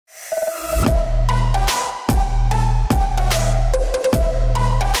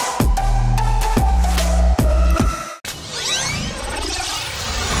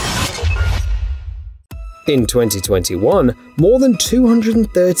In 2021, more than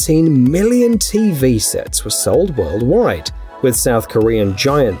 213 million TV sets were sold worldwide, with South Korean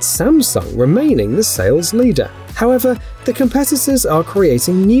giant Samsung remaining the sales leader. However, the competitors are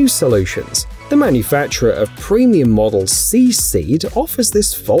creating new solutions. The manufacturer of premium model C-Seed offers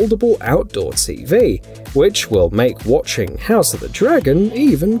this foldable outdoor TV, which will make watching House of the Dragon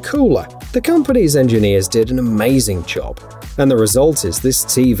even cooler. The company's engineers did an amazing job, and the result is this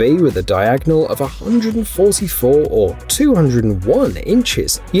TV with a diagonal of 144 or 201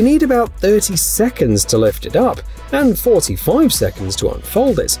 inches. You need about 30 seconds to lift it up, and 45 seconds to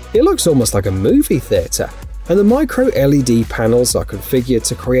unfold it. It looks almost like a movie theater, and the micro LED panels are configured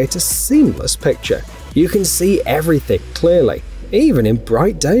to create a seamless picture. You can see everything clearly, even in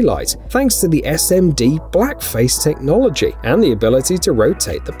bright daylight, thanks to the SMD blackface technology and the ability to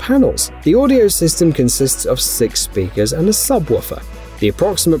rotate the panels. The audio system consists of 6 speakers and a subwoofer. The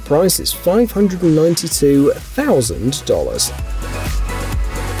approximate price is $592,000.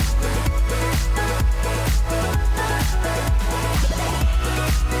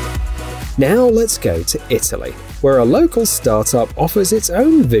 Now let's go to Italy, where a local startup offers its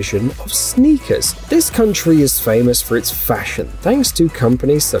own vision of sneakers. This country is famous for its fashion thanks to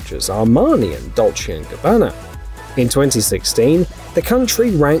companies such as Armani and Dolce & Gabbana. In 2016, the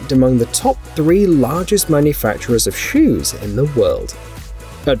country ranked among the top 3 largest manufacturers of shoes in the world.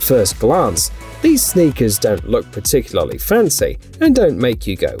 At first glance, these sneakers don't look particularly fancy and don't make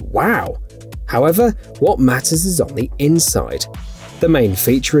you go, wow. However, what matters is on the inside. The main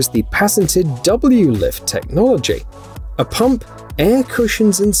feature is the patented W-lift technology. A pump, air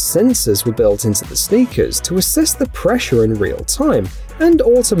cushions and sensors were built into the sneakers to assess the pressure in real time and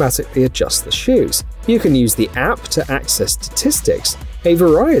automatically adjust the shoes. You can use the app to access statistics, a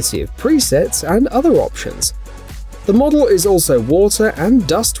variety of presets and other options. The model is also water and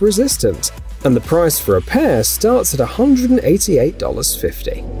dust resistant, and the price for a pair starts at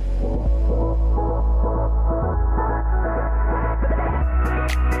 $188.50.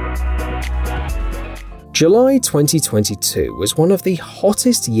 July 2022 was one of the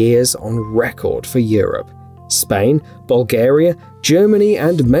hottest years on record for Europe. Spain, Bulgaria, Germany,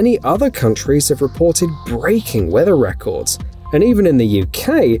 and many other countries have reported breaking weather records, and even in the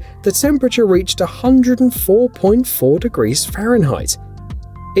UK, the temperature reached 104.4 degrees Fahrenheit.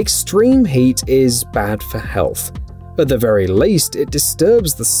 Extreme heat is bad for health. At the very least, it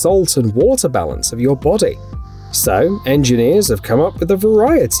disturbs the salt and water balance of your body. So, engineers have come up with a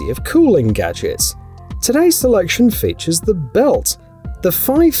variety of cooling gadgets. Today's selection features the Belt. The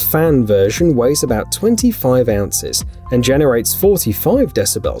 5-fan version weighs about 25 ounces and generates 45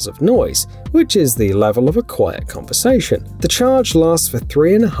 decibels of noise, which is the level of a quiet conversation. The charge lasts for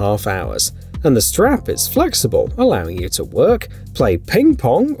 3.5 hours, and the strap is flexible, allowing you to work, play ping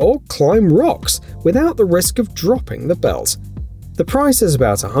pong, or climb rocks without the risk of dropping the belt. The price is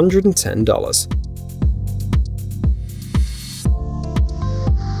about $110.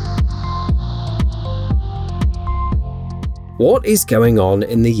 What is going on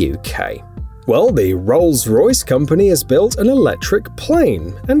in the UK? Well, the Rolls-Royce company has built an electric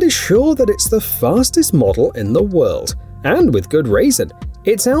plane and is sure that it's the fastest model in the world, and with good reason.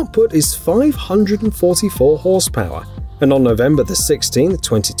 Its output is 544 horsepower, and on November 16,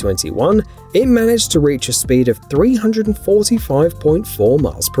 2021, it managed to reach a speed of 345.4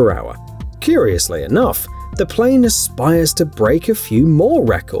 miles per hour. Curiously enough, the plane aspires to break a few more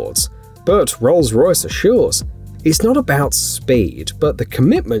records, but Rolls-Royce assures, it's not about speed, but the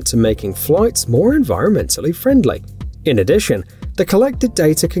commitment to making flights more environmentally friendly. In addition, the collected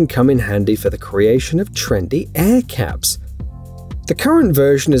data can come in handy for the creation of trendy air cabs. The current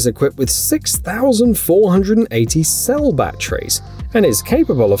version is equipped with 6,480 cell batteries and is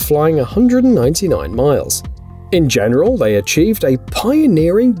capable of flying 199 miles. In general, they achieved a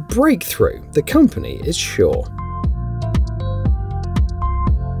pioneering breakthrough, the company is sure.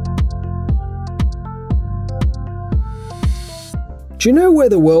 Do you know where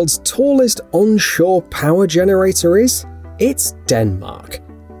the world's tallest onshore power generator is? It's Denmark.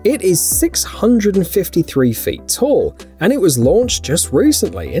 It is 653 feet tall, and it was launched just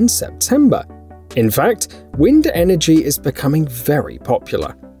recently in September. In fact, wind energy is becoming very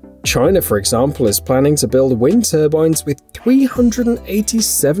popular. China, for example, is planning to build wind turbines with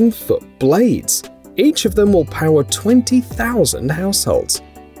 387-foot blades. Each of them will power 20,000 households.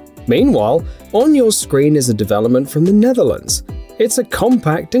 Meanwhile, on your screen is a development from the Netherlands. It's a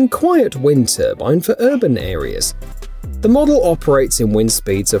compact and quiet wind turbine for urban areas. The model operates in wind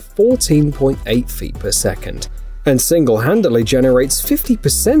speeds of 14.8 feet per second and single-handedly generates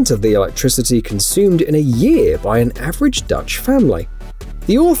 50% of the electricity consumed in a year by an average Dutch family.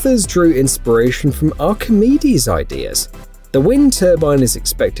 The authors drew inspiration from Archimedes' ideas. The wind turbine is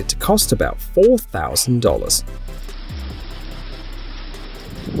expected to cost about $4,000.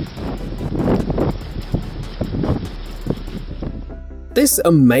 This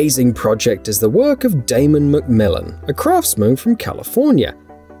amazing project is the work of Damon McMillan, a craftsman from California.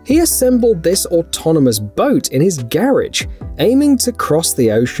 He assembled this autonomous boat in his garage, aiming to cross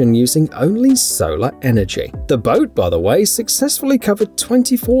the ocean using only solar energy. The boat, by the way, successfully covered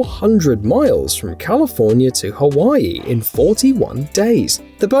 2,400 miles from California to Hawaii in 41 days.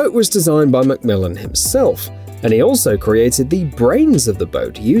 The boat was designed by McMillan himself, and he also created the brains of the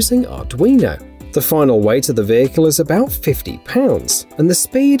boat using Arduino. The final weight of the vehicle is about 50 pounds, and the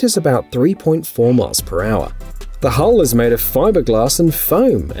speed is about 3.4 miles per hour. The hull is made of fiberglass and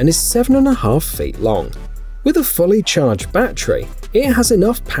foam and is 7.5 feet long. With a fully charged battery, it has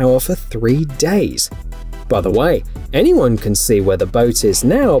enough power for 3 days. By the way, anyone can see where the boat is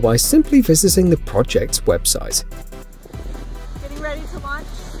now by simply visiting the project's website. Getting ready to launch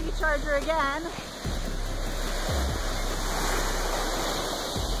C-Charger again.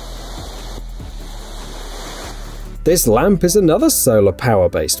 This lamp is another solar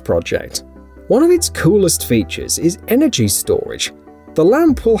power-based project. One of its coolest features is energy storage. The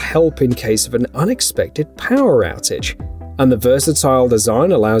lamp will help in case of an unexpected power outage, and the versatile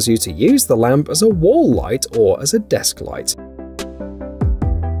design allows you to use the lamp as a wall light or as a desk light.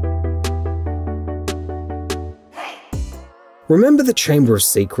 Remember the Chamber of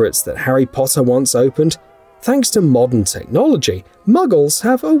Secrets that Harry Potter once opened? Thanks to modern technology, Muggles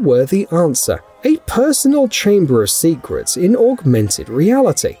have a worthy answer: a personal Chamber of Secrets in augmented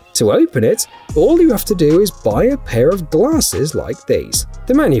reality. To open it, all you have to do is buy a pair of glasses like these.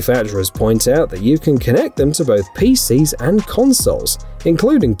 The manufacturers point out that you can connect them to both PCs and consoles,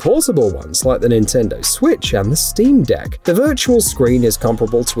 including portable ones like the Nintendo Switch and the Steam Deck. The virtual screen is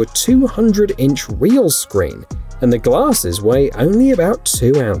comparable to a 200-inch real screen, and the glasses weigh only about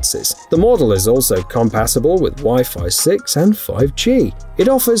 2 ounces. The model is also compatible with Wi-Fi 6 and 5G. It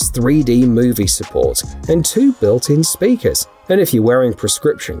offers 3D movie support and 2 built-in speakers. And if you're wearing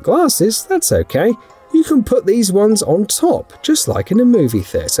prescription glasses, that's okay. You can put these ones on top, just like in a movie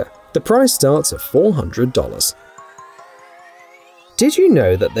theater. The price starts at $400. Did you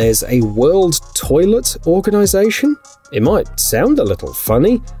know that there's a World Toilet Organization? It might sound a little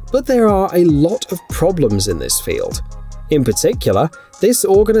funny, but there are a lot of problems in this field. In particular, this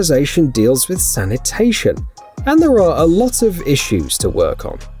organization deals with sanitation, and there are a lot of issues to work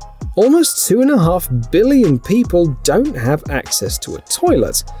on. Almost 2.5 billion people don't have access to a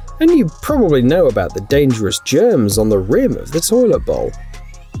toilet, and you probably know about the dangerous germs on the rim of the toilet bowl.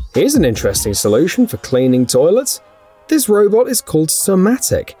 Here's an interesting solution for cleaning toilets. This robot is called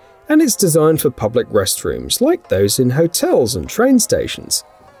Somatic, and it's designed for public restrooms like those in hotels and train stations.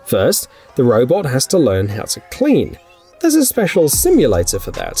 First, the robot has to learn how to clean. There's a special simulator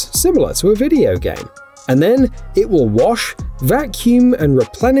for that, similar to a video game. And then it will wash, vacuum, and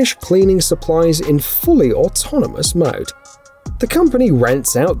replenish cleaning supplies in fully autonomous mode. The company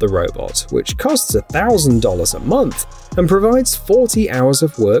rents out the robot, which costs $1,000 a month and provides 40 hours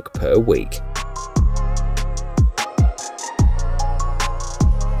of work per week.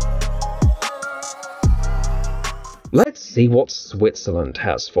 Let's see what Switzerland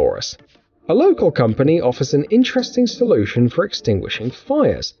has for us. A local company offers an interesting solution for extinguishing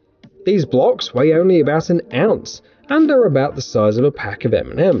fires. These blocks weigh only about an ounce and are about the size of a pack of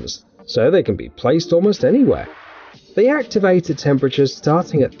M&Ms, so they can be placed almost anywhere. They activate at temperatures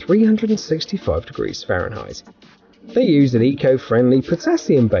starting at 365 degrees Fahrenheit. They use an eco-friendly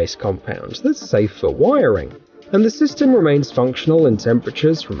potassium-based compound that's safe for wiring, and the system remains functional in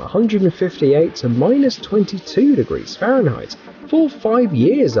temperatures from 158 to -22 degrees Fahrenheit for 5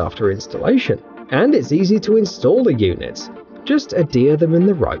 years after installation. And it's easy to install the units. Just adhere them in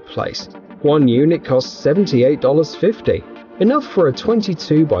the right place. One unit costs $78.50, enough for a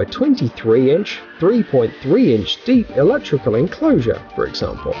 22 by 23 inch, 3.3 inch deep electrical enclosure, for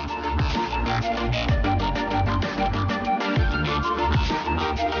example.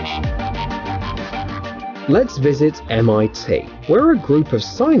 Let's visit MIT, where a group of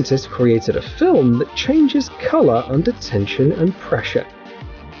scientists created a film that changes color under tension and pressure.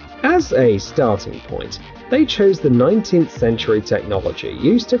 As a starting point, they chose the 19th century technology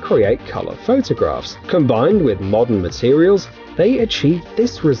used to create color photographs. Combined with modern materials, they achieved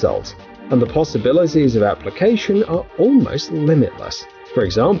this result, and the possibilities of application are almost limitless. For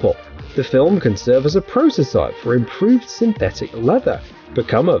example, the film can serve as a prototype for improved synthetic leather,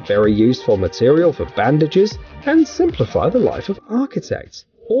 become a very useful material for bandages, and simplify the life of architects.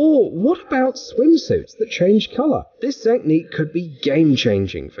 Or what about swimsuits that change colour? This technique could be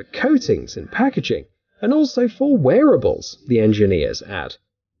game-changing for coatings and packaging, and also for wearables, the engineers add.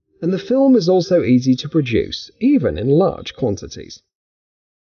 And the film is also easy to produce, even in large quantities.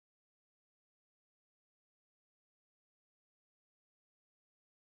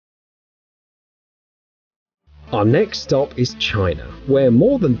 Our next stop is China, where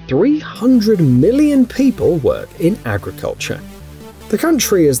more than 300 million people work in agriculture. The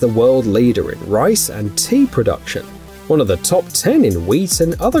country is the world leader in rice and tea production, one of the top 10 in wheat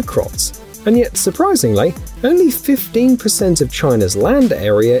and other crops, and yet surprisingly, only 15% of China's land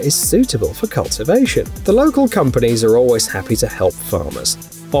area is suitable for cultivation. The local companies are always happy to help farmers,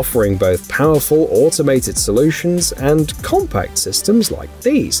 offering both powerful automated solutions and compact systems like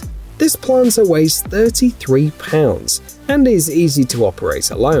these. This planter weighs 33 pounds and is easy to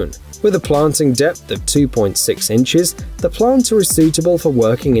operate alone. With a planting depth of 2.6 inches, the planter is suitable for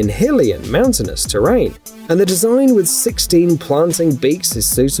working in hilly and mountainous terrain, and the design with 16 planting beaks is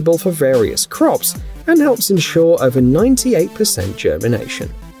suitable for various crops and helps ensure over 98%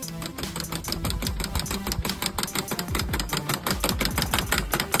 germination.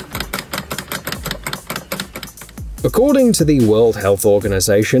 According to the World Health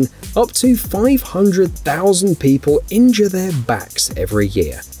Organization, up to 500,000 people injure their backs every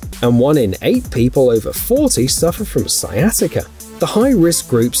year, and 1 in 8 people over 40 suffer from sciatica. The high-risk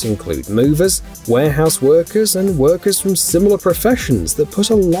groups include movers, warehouse workers, and workers from similar professions that put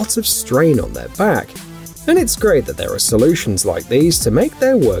a lot of strain on their back. And it's great that there are solutions like these to make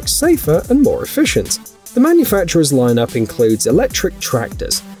their work safer and more efficient. The manufacturer's lineup includes electric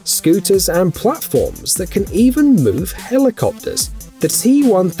tractors, scooters, and platforms that can even move helicopters. The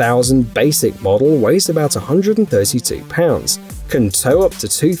T1000 basic model weighs about 132 pounds, can tow up to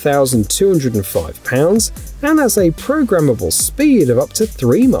 2,205 pounds, and has a programmable speed of up to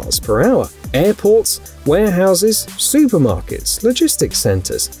 3 miles per hour. Airports, warehouses, supermarkets, logistics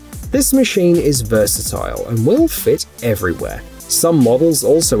centers. This machine is versatile and will fit everywhere. Some models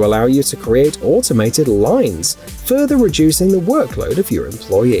also allow you to create automated lines, further reducing the workload of your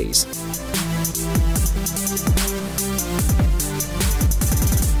employees.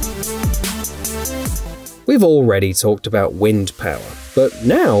 We've already talked about wind power, but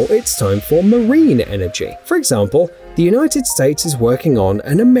now it's time for marine energy. For example, the United States is working on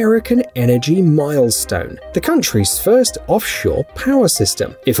an American energy milestone, the country's first offshore power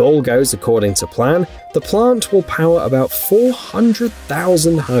system. If all goes according to plan, the plant will power about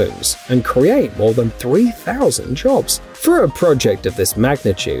 400,000 homes and create more than 3,000 jobs. For a project of this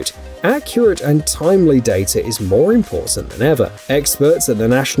magnitude, accurate and timely data is more important than ever. Experts at the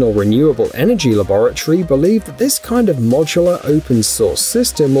National Renewable Energy Laboratory believe that this kind of modular open-source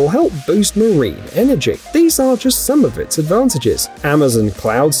system will help boost marine energy. These are just some of its advantages: Amazon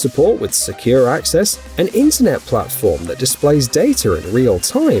Cloud support with secure access, an internet platform that displays data in real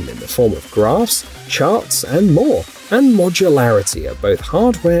time in the form of graphs, charts, and more, and modularity at both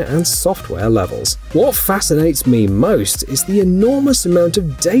hardware and software levels. What fascinates me most is the enormous amount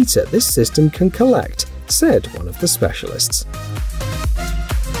of data this system can collect, said one of the specialists.